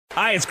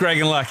Hi, it's Greg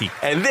and Lucky.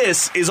 And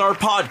this is our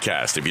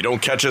podcast. If you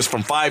don't catch us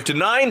from 5 to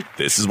 9,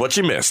 this is what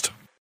you missed.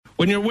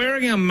 When you're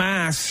wearing a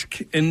mask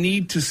and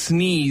need to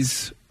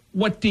sneeze,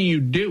 what do you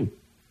do?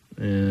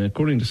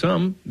 According to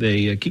some,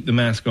 they keep the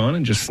mask on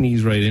and just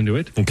sneeze right into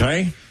it.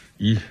 Okay.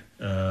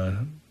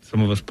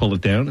 Some of us pull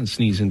it down and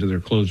sneeze into their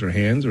clothes or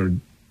hands, or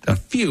a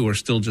few are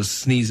still just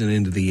sneezing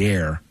into the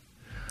air.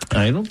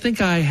 I don't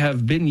think I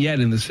have been yet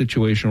in the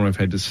situation where I've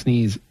had to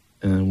sneeze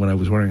when I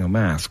was wearing a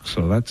mask,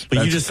 so that's.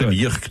 But you just said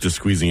yuck to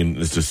sneezing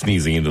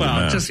into the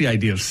mask. Well, just the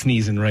idea of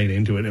sneezing right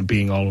into it and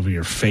being all over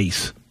your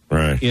face,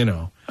 right? You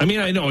know, I mean,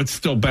 I know it's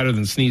still better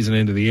than sneezing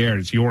into the air.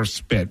 It's your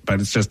spit,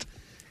 but it's just.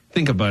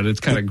 Think about it. It's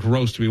kind of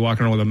gross to be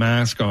walking around with a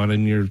mask on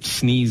and your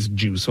sneeze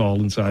juice all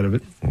inside of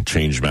it. We'll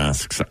change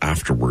masks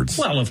afterwards.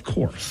 Well, of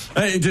course.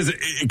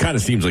 It kind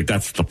of seems like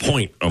that's the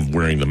point of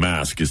wearing the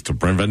mask, is to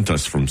prevent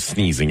us from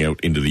sneezing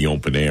out into the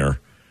open air.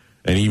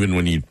 And even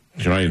when you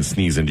try and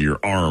sneeze into your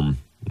arm,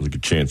 there's a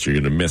good chance you're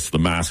going to miss. The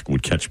mask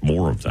would catch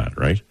more of that,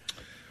 right?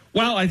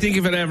 Well, I think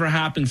if it ever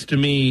happens to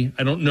me,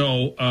 I don't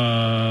know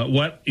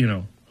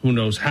who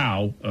knows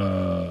how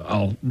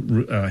I'll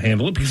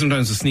handle it, because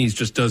sometimes the sneeze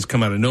just does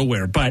come out of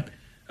nowhere. But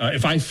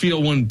if I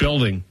feel one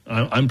building,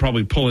 I'm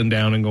probably pulling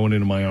down and going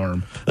into my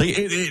arm.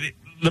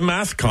 The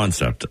mask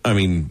concept, I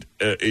mean,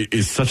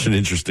 is such an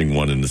interesting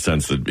one in the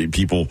sense that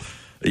people,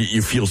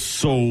 you feel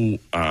so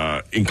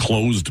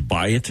enclosed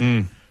by it.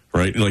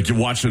 Right? Like you're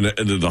watching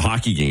the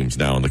hockey games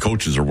now and the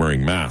coaches are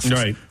wearing masks.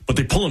 Right. But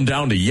they pull them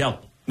down to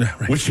yell.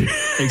 Right. Which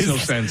makes no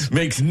sense.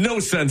 Makes no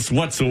sense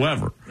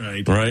whatsoever.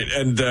 Right. Right?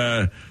 And,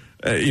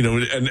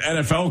 and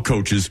NFL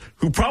coaches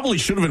who probably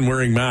should have been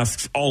wearing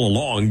masks all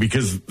along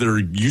because they're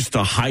used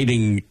to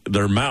hiding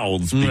their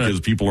mouths because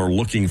people are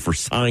looking for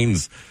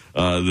signs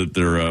that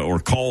they're or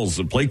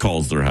play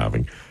calls they're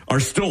having,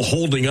 are still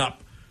holding up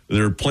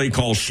their play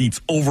call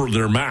sheets over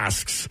their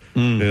masks.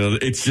 You know,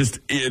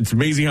 it's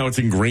amazing how it's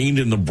ingrained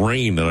in the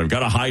brain that I've got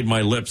to hide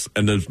my lips,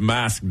 and the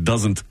mask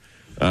doesn't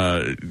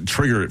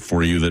trigger it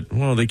for you that,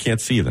 well, they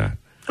can't see that.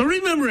 I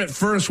remember at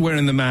first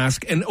wearing the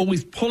mask and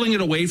always pulling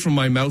it away from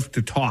my mouth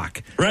to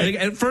talk. Right.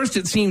 At first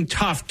it seemed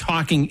tough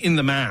talking in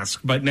the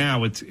mask, but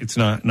now it's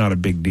not a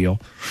big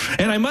deal.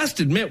 And I must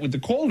admit, with the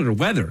colder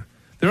weather,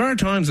 there are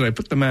times that I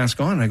put the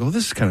mask on and I go,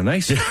 this is kind of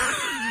nice.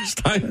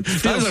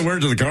 Sometimes I wear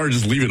it to the car and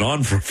just leave it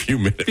on for a few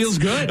minutes. Feels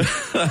good.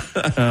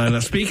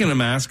 Now, speaking of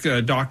masks,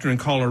 a doctor in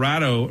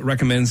Colorado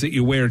recommends that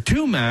you wear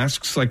 2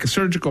 masks, like a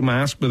surgical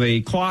mask with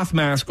a cloth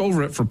mask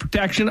over it for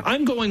protection.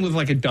 I'm going with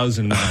like a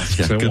dozen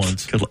masks at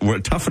once. We're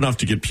tough enough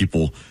to get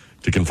people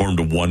to conform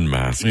to one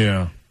mask.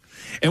 Yeah.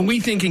 And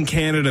we think in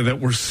Canada that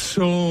we're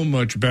so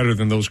much better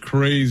than those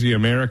crazy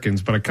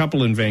Americans, but a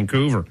couple in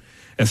Vancouver,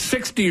 a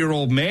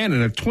 60-year-old man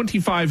and a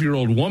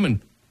 25-year-old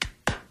woman.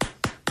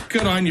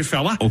 Good on you,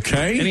 fella.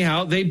 Okay.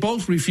 Anyhow, they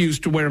both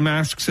refused to wear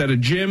masks at a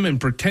gym and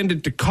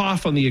pretended to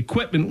cough on the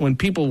equipment when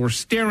people were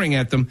staring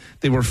at them.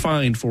 They were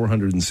fined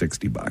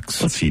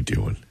 $460. What's he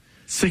doing?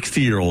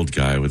 60-year-old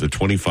guy with a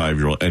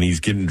 25-year-old, and he's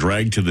getting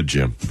dragged to the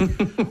gym. You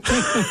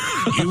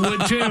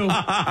would too.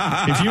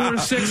 If you were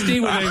 60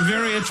 with a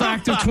very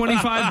attractive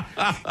 25,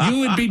 you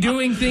would be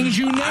doing things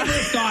you never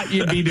thought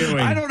you'd be doing.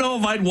 I don't know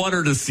if I'd want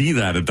her to see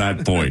that at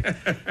that point.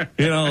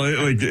 You know,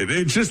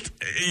 it's just,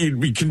 you'd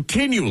be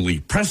continually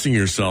pressing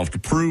yourself to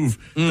prove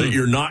that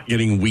you're not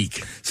getting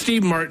weak.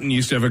 Steve Martin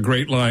used to have a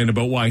great line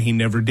about why he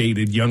never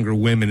dated younger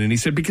women, and he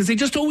said, because they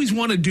just always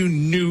want to do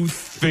new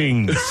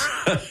things.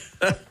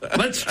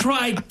 Let's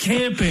try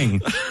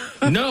camping.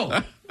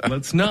 No,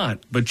 let's not.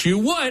 But you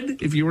would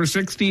if you were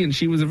 60 and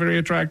she was a very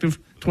attractive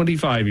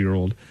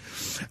 25-year-old.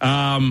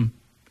 A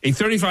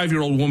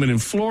 35-year-old woman in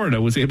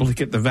Florida was able to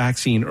get the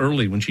vaccine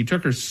early when she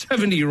took her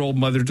 70-year-old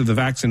mother to the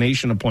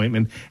vaccination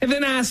appointment and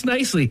then asked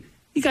nicely,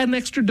 you got an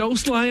extra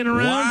dose lying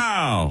around?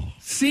 Wow.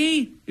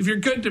 See, if you're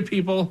good to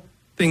people,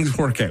 things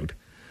work out.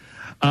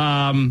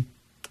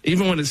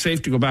 Even when it's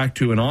safe to go back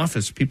to an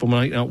office, people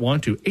might not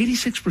want to.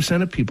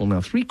 86% of people now,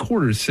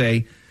 3/4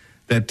 say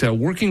that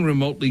working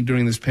remotely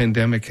during this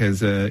pandemic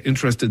has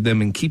interested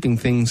them in keeping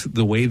things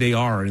the way they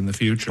are in the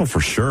future. Oh, for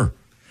sure.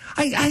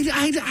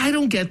 I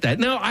don't get that.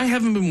 Now, I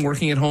haven't been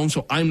working at home,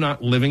 so I'm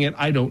not living it.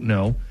 I don't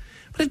know.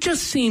 But it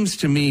just seems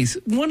to me,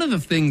 one of the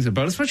things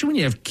about, especially when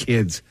you have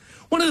kids,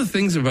 one of the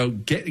things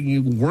about getting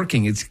you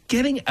working is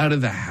getting out of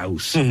the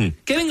house,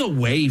 getting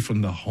away from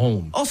the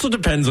home. Also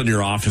depends on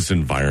your office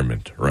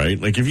environment, right?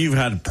 Like if you've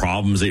had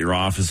problems at your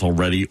office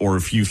already, or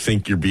if you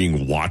think you're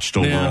being watched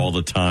over all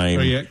the time.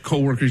 Or you got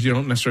coworkers you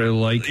don't necessarily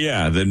like.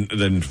 Yeah, then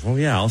well,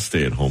 yeah, I'll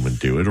stay at home and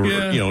do it.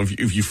 Or, you know,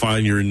 if you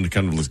find you're in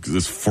kind of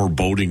this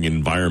foreboding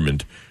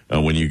environment,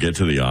 when you get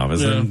to the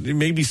office, and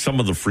maybe some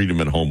of the freedom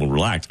at home will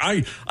relax.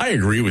 I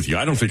agree with you.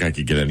 I don't think I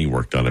could get any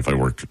work done if I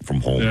worked from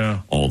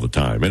home all the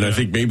time. And I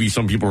think maybe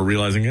some people are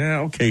realizing,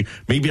 okay,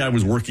 maybe I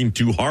was working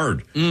too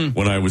hard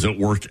when I was at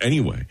work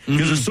anyway.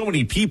 Because there's so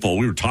many people,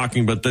 we were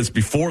talking about this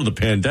before the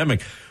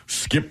pandemic,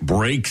 skip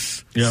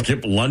breaks,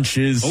 skip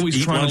lunches, always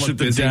eat lunch at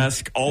the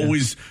desk,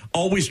 always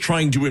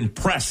trying to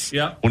impress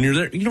when you're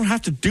there. You don't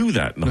have to do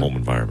that in the home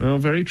environment. Well,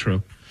 very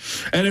true.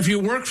 And if you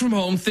work from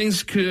home,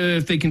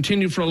 if they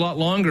continue for a lot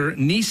longer,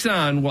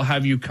 Nissan will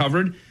have you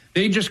covered.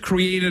 They just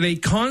created a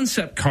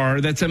concept car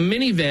that's a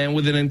minivan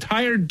with an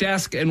entire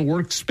desk and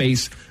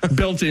workspace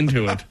built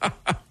into it.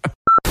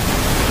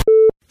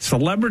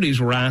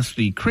 Celebrities were asked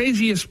the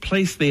craziest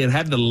place they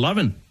had to love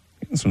in.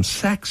 Some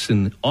sex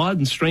in odd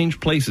and strange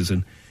places.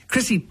 And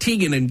Chrissy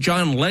Teigen and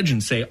John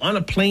Legend say, on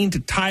a plane to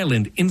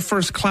Thailand in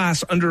first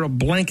class under a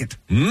blanket.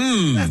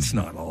 That's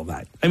not all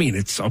that. I mean,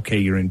 it's okay,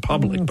 you're in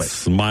public, but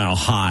it's a mile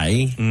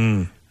high.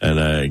 And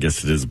I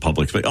guess it is a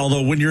public space.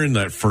 Although when you're in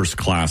that first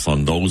class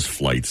on those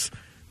flights,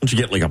 don't you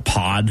get like a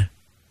pod?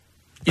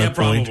 Yeah,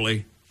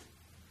 probably.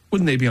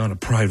 Wouldn't they be on a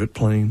private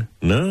plane?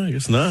 No, I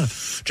guess not.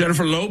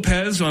 Jennifer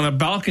Lopez on a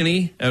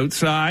balcony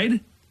outside.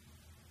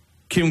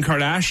 Kim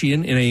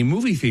Kardashian in a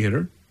movie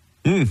theater.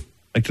 I'd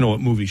like to know what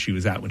movie she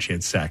was at when she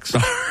had sex.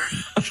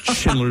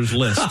 Schindler's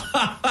List.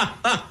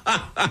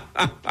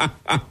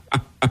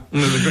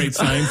 Remember the great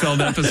Seinfeld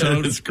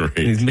episode? It's great.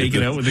 He's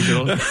making out with the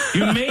girl.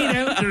 You made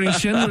out during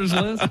Schindler's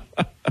List?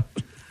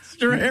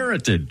 Your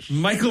heritage.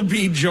 Michael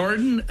B.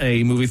 Jordan,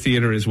 a movie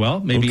theater as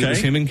well. Maybe it was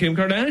him and Kim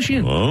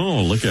Kardashian.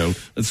 Oh, look out.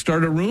 Let's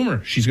start a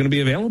rumor. She's going to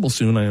be available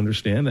soon, I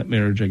understand. That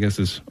marriage, I guess,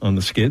 is on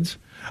the skids.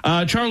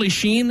 Charlie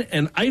Sheen,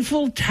 an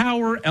Eiffel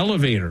Tower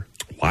elevator.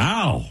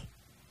 Wow.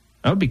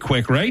 That would be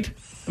quick, right?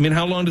 I mean,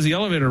 how long does the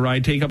elevator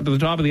ride take up to the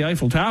top of the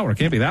Eiffel Tower? It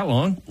can't be that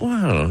long.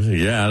 Wow.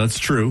 Yeah, that's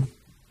true.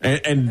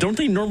 And don't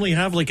they normally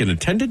have like an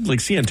attendant? Like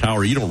CN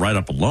Tower, you don't ride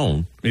up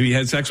alone. Maybe he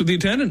had sex with the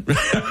attendant.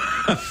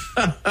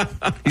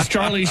 He's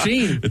Charlie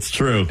Sheen. It's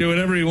true. Do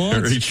whatever he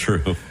wants. Very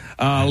true.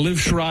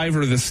 Liv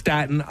Shriver, the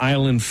Staten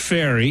Island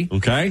Ferry.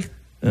 Okay.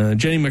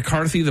 Jenny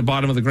McCarthy, the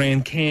bottom of the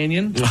Grand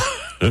Canyon.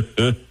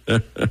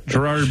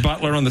 Gerard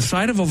Butler on the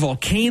side of a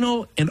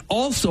volcano and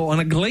also on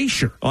a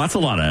glacier. Oh, that's a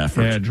lot of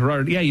effort. Yeah,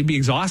 Gerard. Yeah, you'd be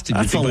exhausted.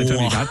 That's by the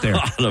time you got there.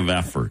 Lot of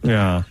effort.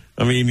 Yeah.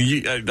 I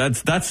mean,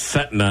 that's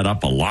setting that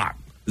up a lot.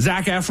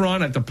 Zac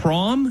Efron at the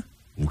prom.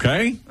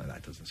 Okay.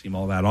 That doesn't seem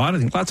all that odd. I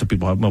think lots of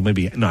people have, well,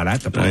 maybe not at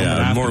the prom.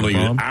 Yeah,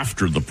 but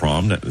after the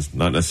prom, not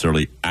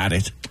necessarily at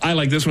it. I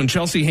like this one.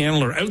 Chelsea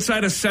Handler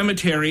outside a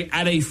cemetery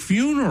at a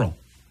funeral.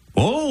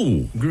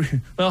 Oh.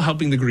 Well,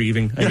 helping the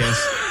grieving, I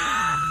guess.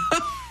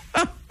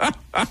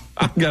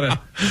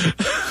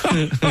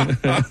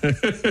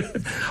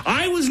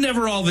 I was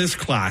never all this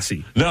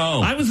classy.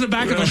 No. I was in the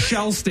back of a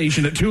Shell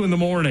station at 2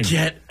 a.m.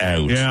 Get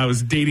out. Yeah, I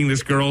was dating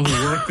this girl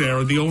who worked there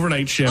with the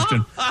overnight shift,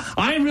 and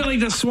I really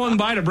just swung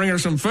by to bring her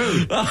some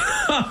food.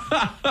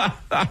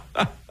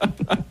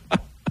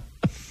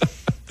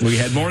 We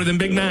had more than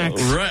Big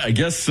Macs. Right, I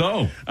guess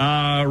so.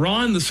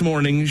 Ron this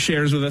morning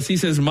shares with us. He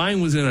says, mine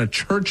was in a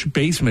church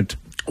basement.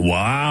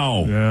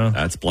 Wow. Yeah.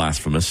 That's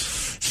blasphemous.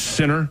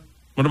 Sinner.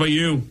 What about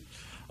you?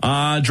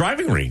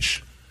 Driving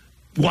range.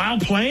 While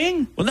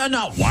playing? Well,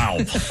 not wow.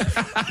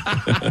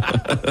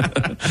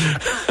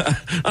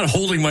 Not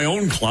holding my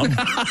own club.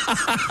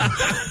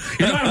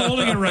 You're not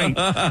holding it right.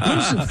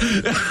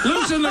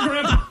 Loosen the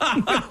grip.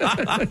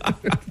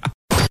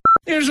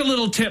 Here's a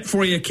little tip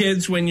for you,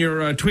 kids, when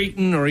you're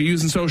tweeting or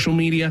using social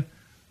media.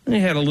 I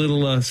had a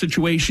little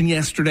situation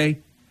yesterday.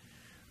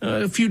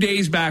 A few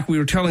days back, we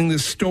were telling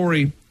this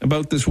story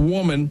about this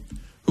woman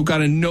who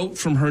got a note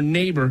from her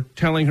neighbor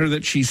telling her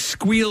that she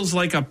squeals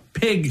like a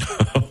pig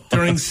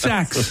during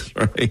sex.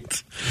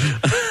 Right.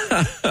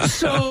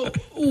 So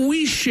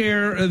we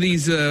share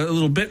these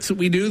little bits that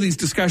we do, these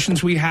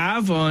discussions we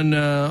have on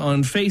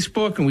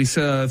Facebook, and we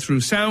through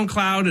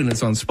SoundCloud, and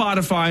it's on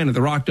Spotify, and at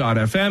the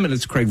Rock.fm, and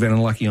it's Craig Van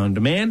and Lucky on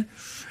demand.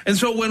 And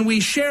so when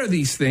we share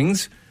these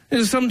things,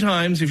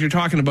 sometimes if you're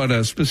talking about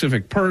a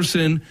specific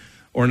person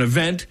or an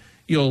event,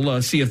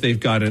 you'll see if they've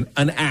got an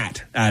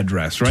 @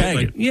 address, right? Tag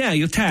it. Yeah,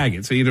 you'll tag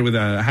it. So either with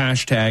a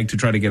hashtag to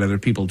try to get other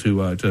people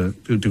to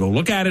go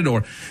look at it,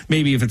 or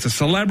maybe if it's a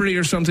celebrity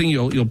or something,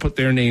 you'll put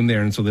their name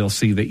there, and so they'll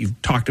see that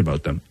you've talked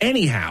about them.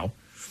 Anyhow,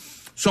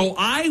 so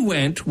I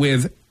went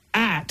with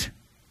 @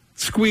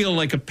 squeal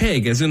like a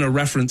pig, as in a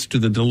reference to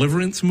the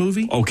Deliverance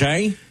movie.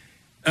 Okay.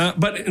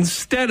 But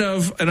instead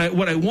of,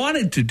 what I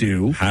wanted to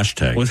do was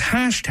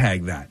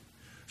hashtag that.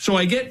 So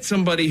I get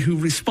somebody who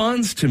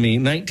responds to me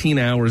 19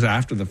 hours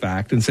after the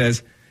fact and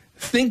says,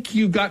 think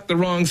you got the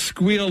wrong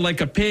squeal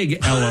like a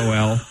pig,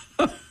 LOL.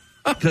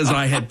 Because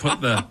I had put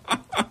the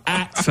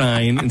 @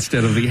 sign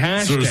instead of the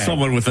hashtag. So there's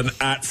someone with an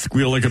 @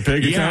 squeal like a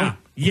pig account?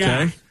 Yeah.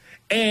 Okay.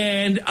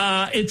 And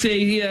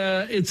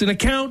it's an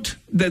account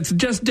that's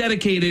just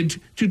dedicated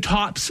to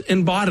tops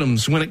and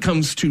bottoms when it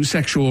comes to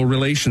sexual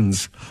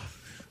relations.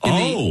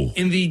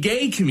 In the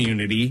gay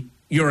community,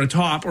 you're a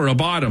top or a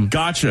bottom.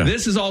 Gotcha.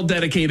 This is all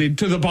dedicated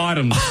to the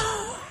bottoms.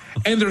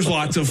 And there's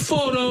lots of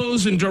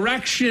photos and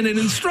direction and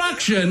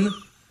instruction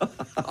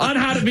on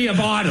how to be a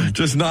bottom.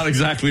 Just not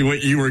exactly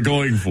what you were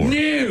going for.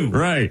 No.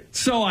 Right.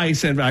 So I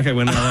sent back, I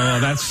went, oh,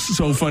 that's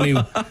so funny.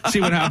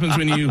 See what happens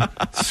when you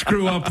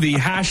screw up the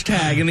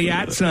hashtag and the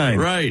 @ sign.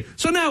 Right.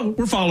 So now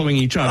we're following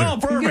each other. Oh,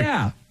 perfect.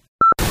 Yeah.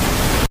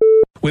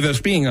 With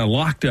us being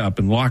locked up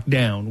and locked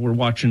down, we're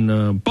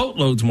watching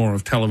boatloads more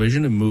of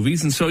television and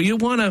movies. And so you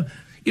want to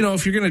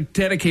if you're going to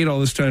dedicate all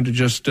this time to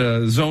just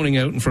zoning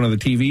out in front of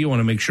the TV, you want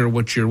to make sure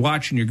what you're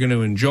watching you're going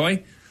to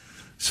enjoy.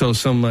 So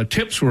some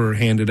tips were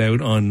handed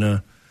out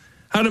on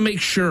how to make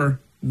sure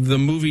the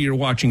movie you're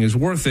watching is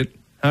worth it,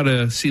 how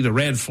to see the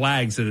red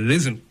flags that it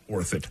isn't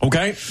worth it.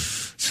 Okay.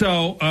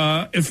 So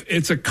if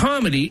it's a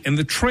comedy and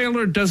the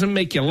trailer doesn't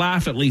make you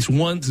laugh at least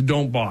once,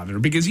 don't bother.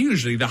 Because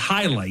usually the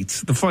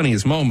highlights, the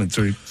funniest moments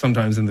are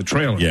sometimes in the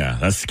trailer. Yeah,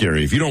 that's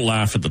scary. If you don't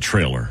laugh at the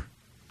trailer,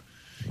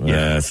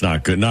 it's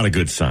not good. Not a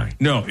good sign.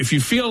 No, if you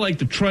feel like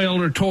the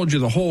trailer told you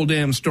the whole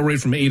damn story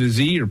from A to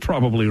Z, you're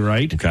probably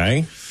right.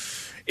 Okay.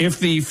 If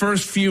the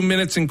first few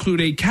minutes include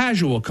a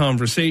casual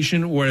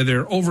conversation where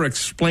they're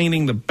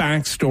over-explaining the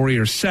backstory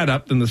or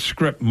setup, then the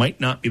script might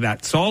not be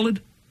that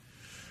solid.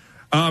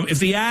 If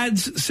the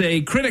ads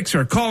say critics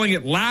are calling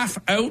it laugh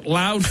out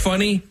loud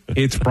funny,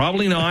 it's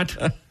probably not.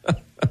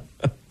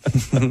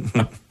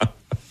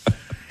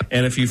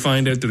 And if you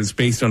find out that it's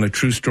based on a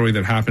true story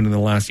that happened in the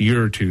last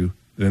year or two,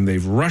 then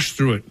they've rushed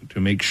through it to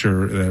make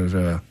sure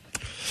that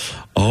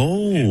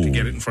to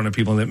get it in front of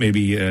people, and that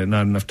maybe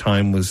not enough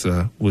time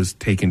was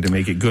taken to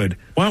make it good.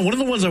 Wow, one of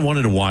the ones I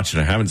wanted to watch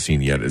and I haven't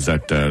seen yet is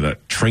that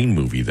train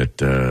movie that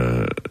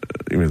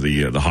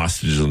the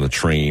hostages on the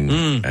train,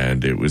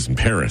 and it was in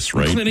Paris,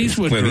 right? Clint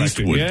Eastwood did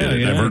it.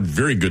 Yeah. I've heard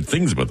very good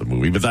things about the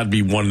movie, but that'd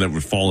be one that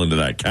would fall into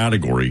that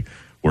category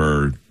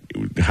where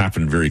it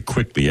happened very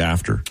quickly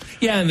after.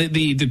 Yeah, and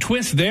the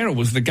twist there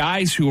was the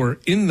guys who are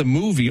in the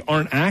movie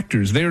aren't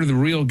actors; they're the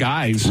real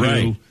guys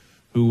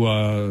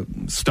who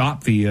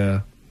stopped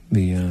the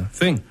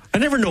thing. I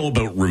never know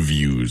about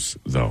reviews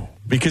though,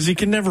 because you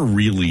can never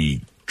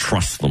really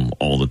trust them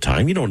all the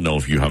time. You don't know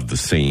if you have the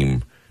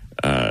same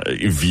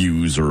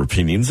views or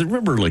opinions.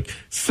 Remember, like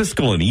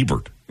Siskel and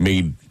Ebert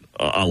made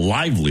a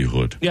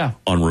livelihood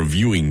on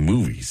reviewing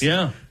movies.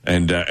 Yeah.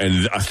 And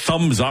a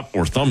thumbs up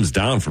or thumbs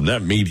down from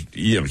that made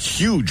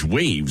huge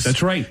waves.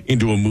 That's right.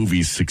 Into a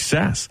movie's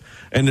success.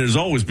 And there's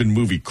always been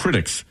movie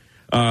critics.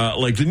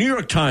 Like the New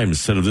York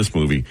Times said of this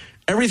movie,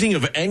 everything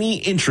of any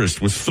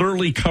interest was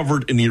thoroughly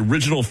covered in the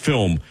original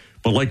film,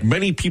 but like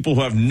many people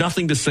who have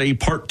nothing to say,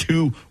 part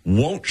 2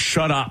 won't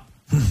shut up.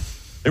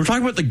 They were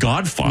talking about The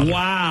Godfather.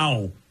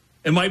 Wow.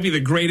 It might be the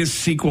greatest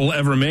sequel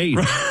ever made.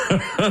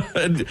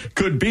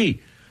 Could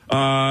be.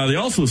 They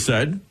also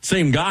said,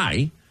 same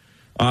guy,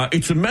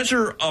 it's a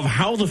measure of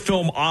how the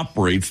film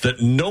operates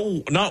that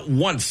not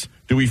once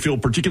do we feel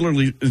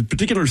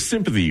particular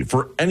sympathy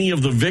for any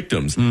of the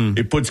victims.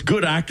 It puts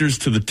good actors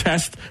to the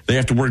test. They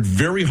have to work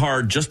very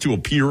hard just to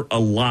appear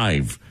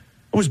alive.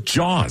 It was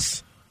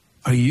Jaws.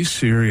 Are you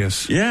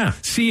serious? Yeah.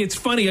 See, it's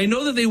funny. I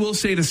know that they will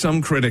say to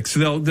some critics,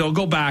 they'll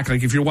go back,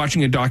 like if you're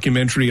watching a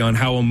documentary on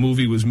how a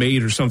movie was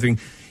made or something,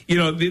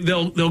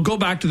 they'll go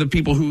back to the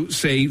people who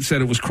said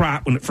it was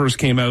crap when it first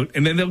came out,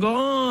 and then they'll go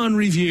on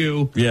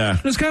review. Yeah.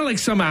 It's kind of like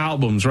some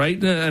albums,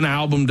 right? An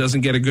album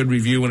doesn't get a good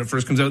review when it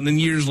first comes out, and then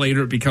years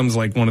later it becomes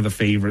like one of the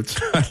favorites.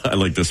 I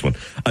like this one.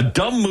 A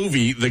dumb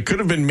movie that could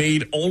have been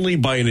made only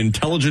by an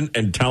intelligent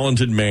and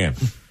talented man.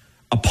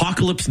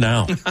 Apocalypse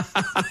Now.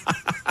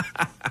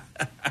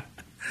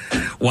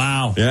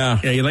 Wow. Yeah.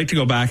 Yeah, you like to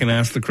go back and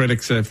ask the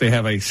critics if they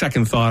have a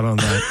second thought on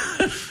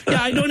that.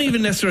 Yeah, I don't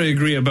even necessarily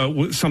agree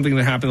about something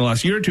that happened the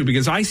last year or two,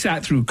 because I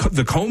sat through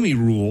the Comey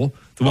Rule,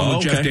 the one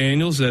with Jeff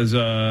Daniels as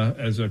a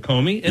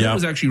Comey, and it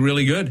was actually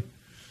really good.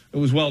 It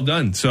was well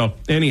done. So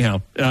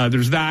anyhow,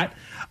 there's that.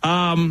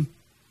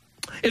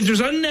 If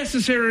there's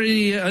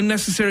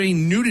unnecessary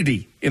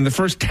nudity in the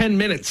first 10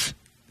 minutes,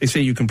 they say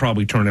you can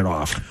probably turn it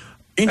off.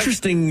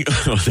 Interesting.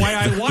 Why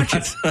I watch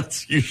it.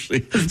 That's usually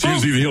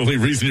the only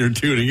reason you're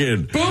tuning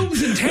in.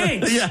 Boobs and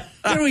tanks. Yeah.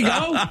 There we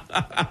go.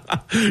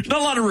 Not a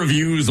lot of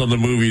reviews on the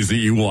movies that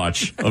you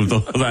watch of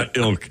that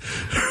ilk.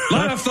 A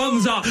lot of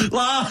thumbs up.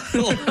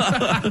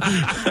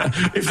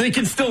 If they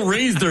can still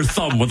raise their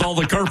thumb with all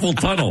the carpal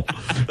tunnel,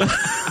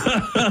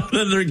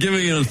 then they're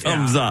giving it a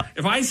thumbs up.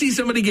 If I see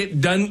somebody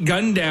get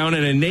gunned down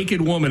and a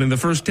naked woman in the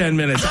first 10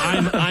 minutes,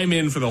 I'm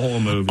in for the whole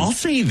movie. I'll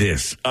say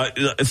this.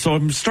 So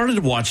I've started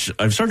to watch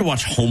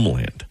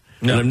Homeland.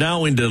 Yeah. And I'm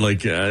now into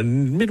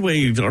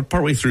midway or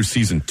partway through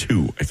season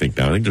 2, I think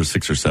now. I think there's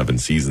 6 or 7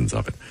 seasons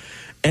of it.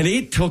 And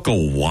it took a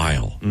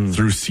while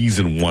through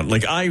season 1.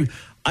 Like I've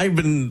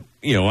been,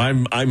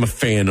 I'm a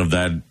fan of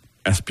that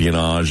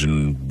espionage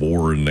and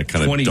war and that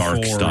kind of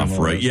dark stuff,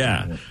 right?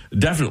 Yeah,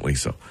 definitely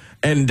so.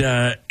 And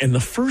the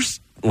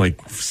first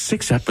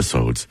 6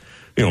 episodes,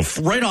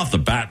 right off the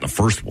bat, the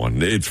first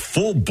one, it's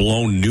full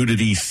blown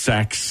nudity,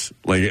 sex,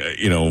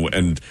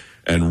 and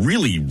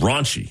really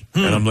raunchy.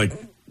 And I'm like,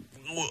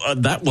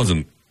 that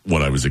wasn't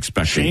what I was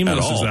expecting Shameless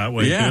at all. Is that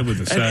way good with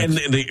the sex.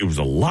 And it was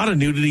a lot of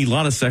nudity, a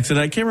lot of sex, and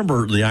I can't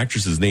remember the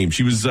actress's name.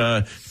 She was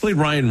played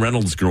Ryan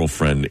Reynolds'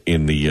 girlfriend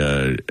in the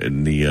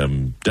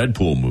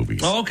Deadpool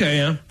movies. Oh, okay,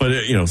 yeah. But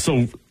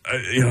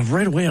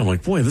right away I'm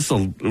like, boy,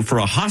 for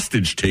a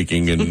hostage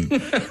taking and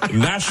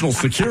national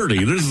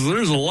security.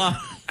 There's a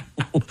lot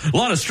A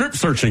lot of strip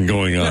searching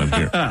going on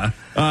here.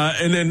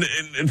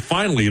 And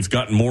finally, it's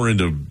gotten more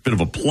into a bit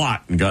of a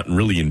plot and gotten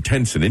really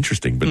intense and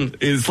interesting. But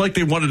it's like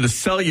they wanted to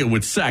sell you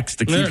with sex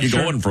to keep you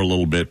going for a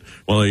little bit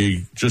while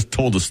they just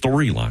told a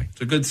storyline.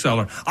 It's a good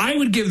seller. I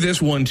would give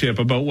this one tip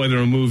about whether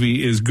a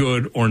movie is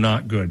good or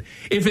not good.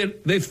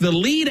 If the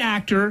lead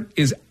actor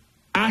is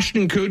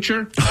Ashton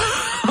Kutcher,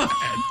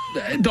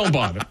 don't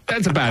bother.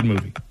 That's a bad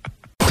movie.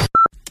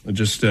 I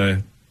just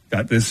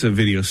got this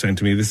video sent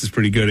to me. This is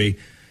pretty good.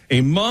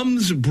 A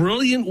mom's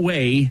brilliant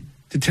way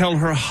to tell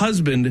her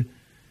husband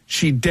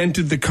she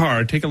dented the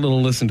car. Take a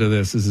little listen to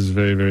this. This is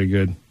very, very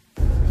good.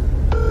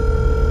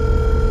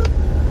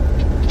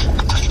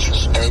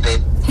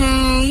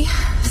 Hey,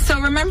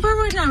 so remember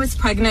when I was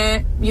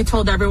pregnant, you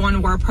told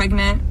everyone we're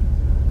pregnant?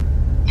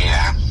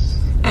 Yeah.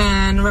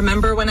 And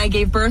remember when I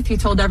gave birth, you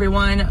told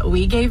everyone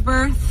we gave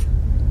birth?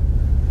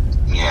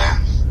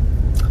 Yeah.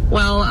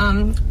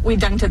 Well, we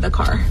dented the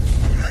car.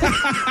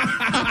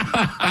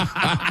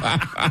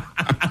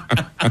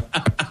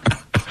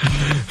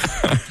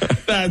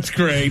 That's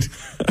great.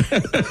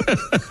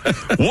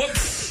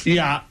 Whoops.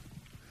 Yeah.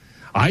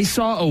 I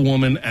saw a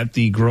woman at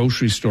the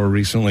grocery store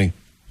recently.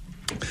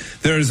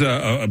 There's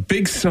a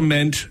big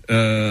cement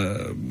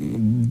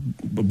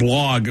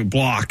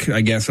block,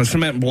 I guess, a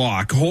cement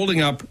block,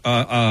 holding up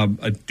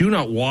a do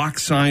not walk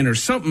sign or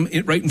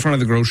something right in front of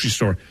the grocery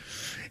store.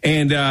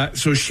 And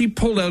so she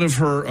pulled out of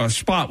her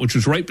spot, which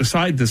was right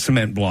beside the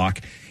cement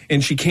block,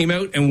 and she came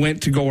out and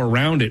went to go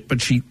around it,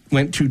 but she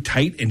went too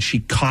tight and she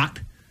caught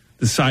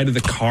the side of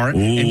the car. Ooh.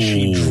 And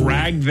she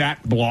dragged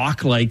that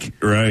block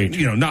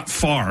not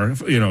far.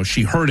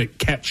 She heard it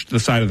catch the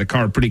side of the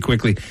car pretty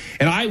quickly.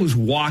 And I was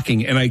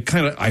walking and I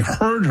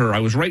heard her. I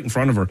was right in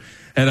front of her.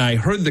 And I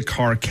heard the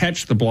car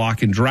catch the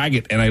block and drag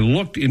it. And I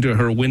looked into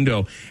her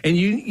window. And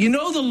you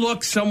know the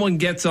look someone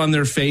gets on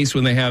their face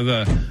when they have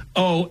the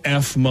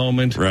OF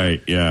moment?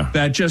 Right, yeah.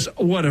 That just,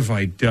 what have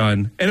I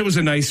done? And it was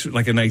a nice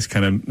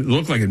kind of, it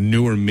looked like a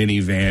newer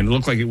minivan. It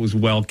looked like it was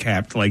well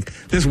kept. Like,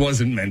 this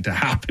wasn't meant to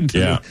happen to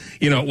me.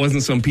 It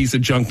wasn't some piece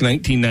of junk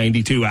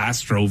 1992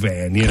 Astro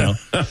van,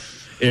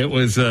 It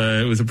was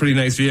a pretty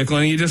nice vehicle.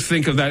 And you just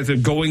think of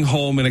that, going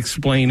home and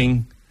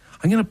explaining,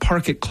 I'm going to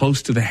park it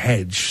close to the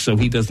hedge so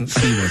he doesn't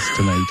see this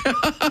tonight.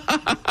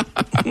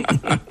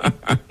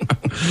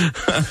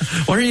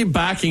 Why are you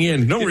backing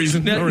in? No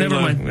reason. Never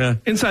mind. Yeah.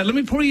 Inside, let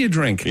me pour you a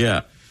drink.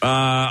 Yeah.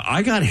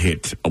 I got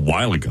hit a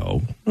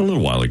little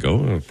while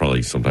ago,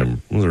 probably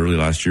sometime early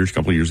last year, a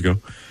couple of years ago.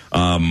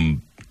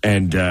 And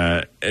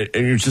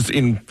it's just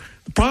the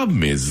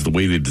problem is the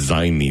way they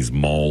design these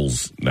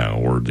malls now,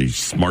 or these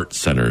smart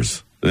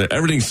centers.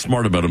 Everything's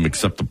smart about them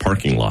except the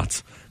parking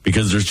lots,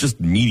 because there's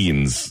just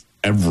medians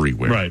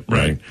everywhere.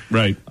 Right.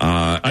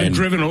 I've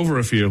driven over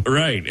a few.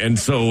 Right. And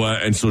so,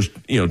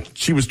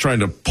 she was trying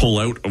to pull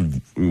out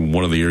of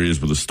one of the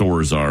areas where the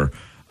stores are.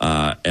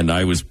 And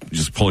I was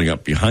just pulling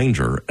up behind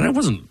her, and I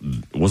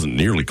wasn't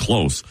nearly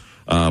close.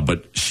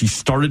 But she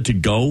started to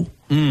go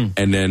and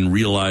then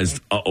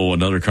realized,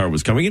 another car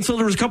was coming. And so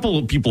there was a couple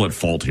of people at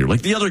fault here.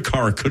 Like, the other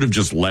car could have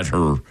just let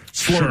her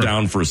slow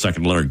down for a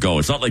second, let her go.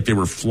 It's not like they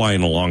were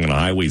flying along at a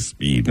highway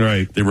speed.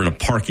 Right. They were in a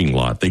parking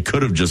lot. They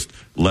could have just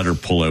let her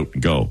pull out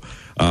and go.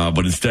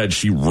 But instead,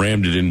 she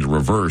rammed it into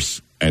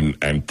reverse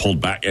and pulled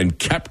back and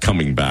kept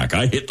coming back.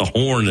 I hit the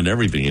horn and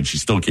everything, and she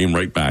still came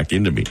right back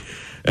into me.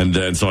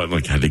 And so I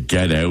had to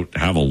get out,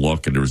 have a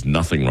look, and there was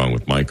nothing wrong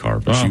with my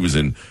car. But she was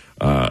in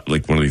one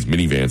of these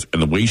minivans,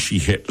 and the way she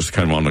hit was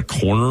kind of on the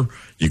corner.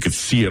 You could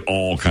see it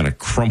all kind of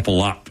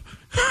crumple up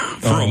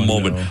for a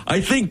moment. No.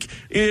 I think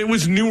it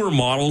was newer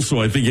model,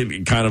 so I think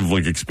it kind of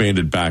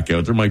expanded back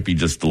out. There might be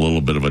just a little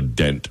bit of a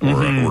dent or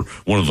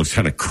one of those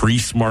kind of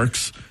crease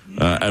marks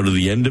out of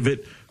the end of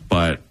it.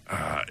 But,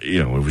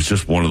 it was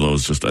just one of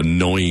those just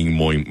annoying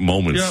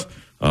moments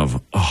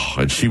of,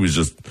 and she was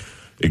just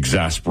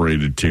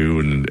exasperated too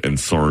and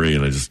sorry,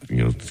 and I just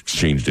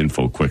exchanged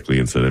info quickly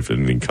and said, if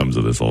anything comes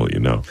of this, I'll let you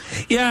know.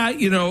 Yeah,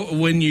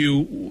 when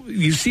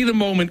you see the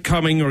moment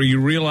coming, or you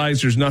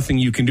realize there's nothing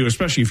you can do,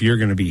 especially if you're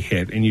going to be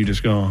hit, and you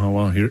just go, oh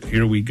well,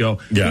 here we go.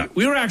 Yeah,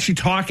 we were actually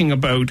talking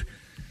about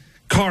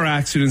car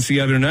accidents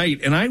the other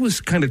night, and I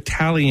was kind of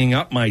tallying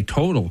up my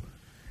total.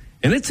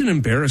 And it's an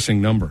embarrassing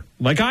number.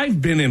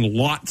 I've been in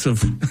lots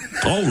of...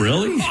 Oh,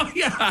 really? Oh,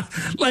 yeah.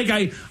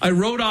 I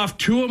wrote off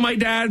 2 of my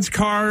dad's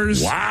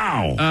cars.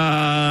 Wow.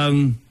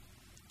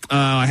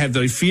 I had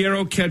the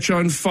Fiero catch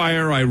on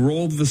fire. I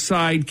rolled the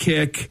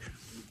Sidekick.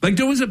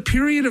 There was a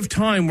period of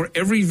time where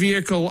every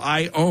vehicle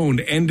I owned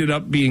ended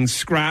up being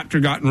scrapped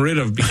or gotten rid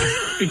of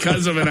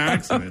because of an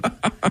accident.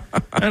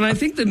 And I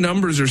think the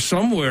numbers are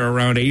somewhere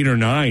around 8 or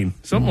 9,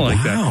 something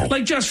like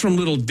that. Just from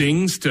little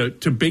dings to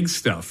big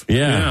stuff.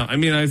 Yeah. I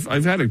mean,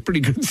 I've had a pretty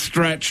good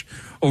stretch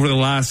over the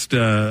last,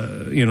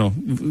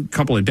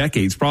 couple of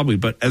decades probably.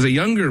 But as a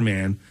younger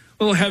man,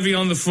 a little heavy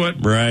on the foot.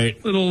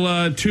 Right. A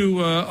little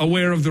too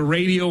aware of the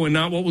radio and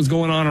not what was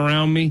going on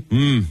around me.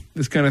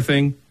 This kind of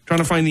thing. Trying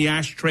to find the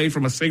ashtray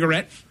from a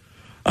cigarette.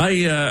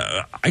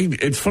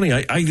 It's funny.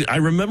 I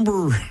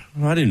remember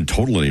I didn't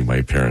total any of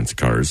my parents'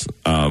 cars,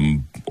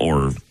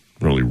 or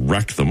really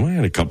wrecked them. I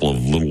had a couple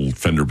of little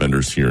fender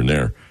benders here and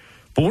there.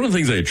 But one of the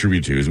things I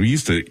attribute to is we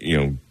used to,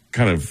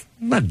 kind of,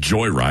 not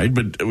joyride,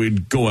 but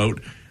we'd go out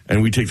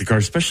and we'd take the car,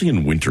 especially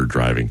in winter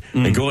driving,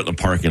 and go out in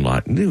the parking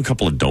lot and do a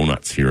couple of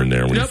donuts here and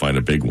there when you find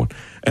a big one.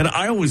 And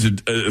I always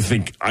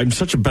think I'm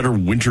such a better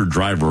winter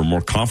driver, a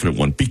more confident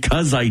one,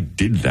 because I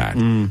did that.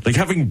 Like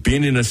having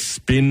been in a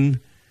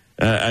spin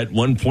at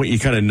one point, you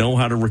kind of know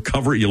how to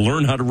recover it. You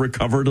learn how to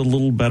recover it a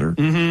little better.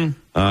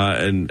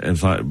 And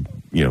thought,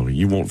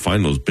 you won't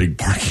find those big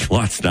parking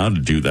lots now to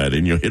do that.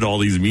 And you'll hit all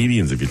these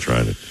medians if you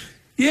tried it.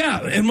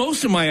 Yeah, and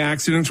most of my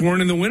accidents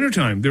weren't in the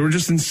wintertime. They were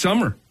just in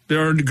summer. They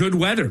were good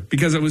weather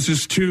because I was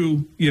just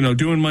too,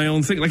 doing my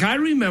own thing. Like I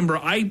remember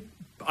I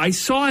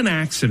saw an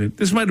accident.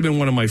 This might have been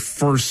one of my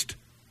first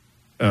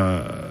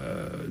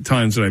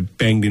times that I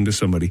banged into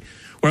somebody.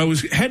 Where I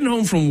was heading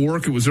home from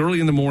work. It was early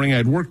in the morning. I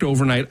had worked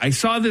overnight. I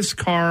saw these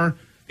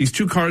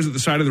two cars at the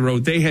side of the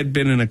road. They had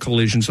been in a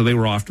collision, so they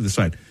were off to the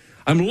side.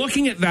 I'm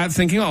looking at that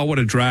thinking, oh, what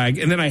a drag.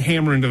 And then I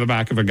hammer into the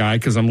back of a guy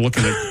because I'm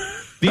looking at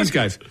these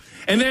guys.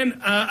 And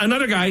then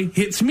another guy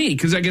hits me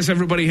because I guess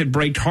everybody had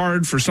braked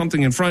hard for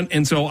something in front.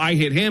 And so I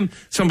hit him.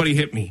 Somebody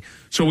hit me.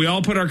 So we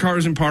all put our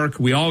cars in park.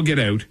 We all get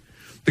out.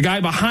 The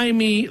guy behind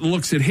me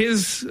looks at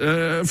his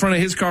front of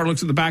his car,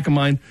 looks at the back of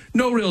mine.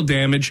 No real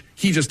damage.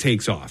 He just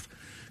takes off.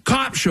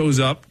 Cop shows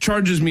up,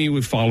 charges me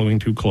with following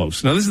too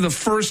close. Now, this is the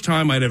first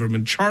time I'd ever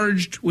been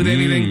charged with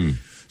anything.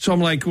 So I'm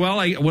like, well,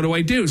 what do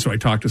I do? So I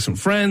talk to some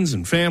friends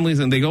and families,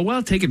 and they go,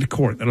 well, take it to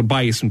court. That'll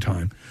buy you some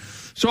time.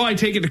 So I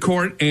take it to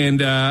court,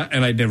 and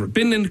I'd never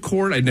been in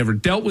court. I'd never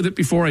dealt with it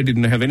before. I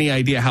didn't have any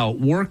idea how it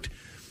worked.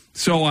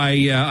 So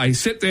I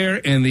sit there,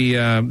 and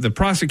the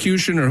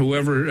prosecution or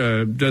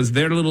whoever does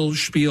their little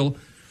spiel.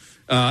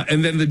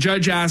 And then the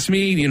judge asked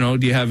me,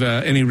 do you have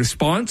any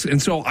response?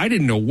 And so I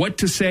didn't know what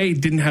to say,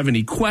 didn't have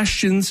any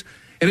questions.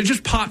 And it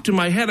just popped in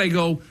my head. I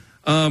go,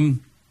 and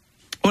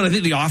I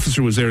think the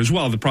officer was there as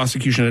well. The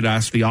prosecution had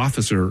asked the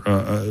officer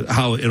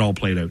how it all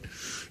played out.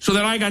 So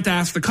then I got to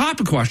ask the cop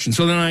a question.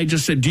 So then I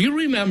just said, do you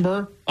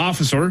remember,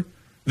 officer,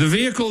 the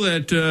vehicle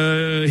that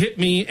hit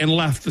me and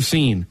left the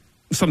scene?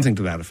 Something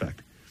to that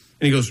effect.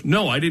 And he goes,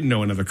 no, I didn't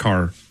know another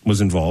car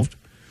was involved.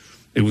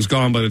 It was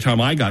gone by the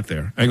time I got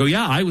there. I go,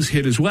 yeah, I was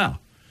hit as well.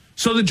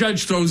 So the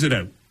judge throws it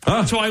out.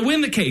 So I win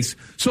the case.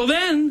 So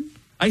then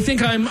I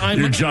think I'm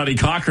You're Johnny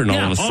Cochran all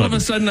of a sudden. All of a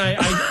sudden,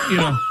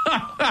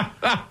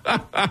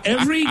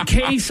 every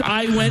case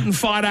I went and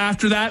fought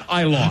after that,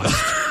 I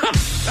lost.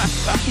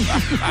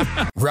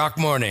 Rock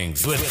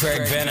Mornings with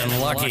Craig Venn and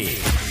Lucky.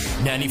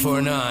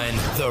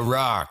 94.9 The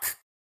Rock.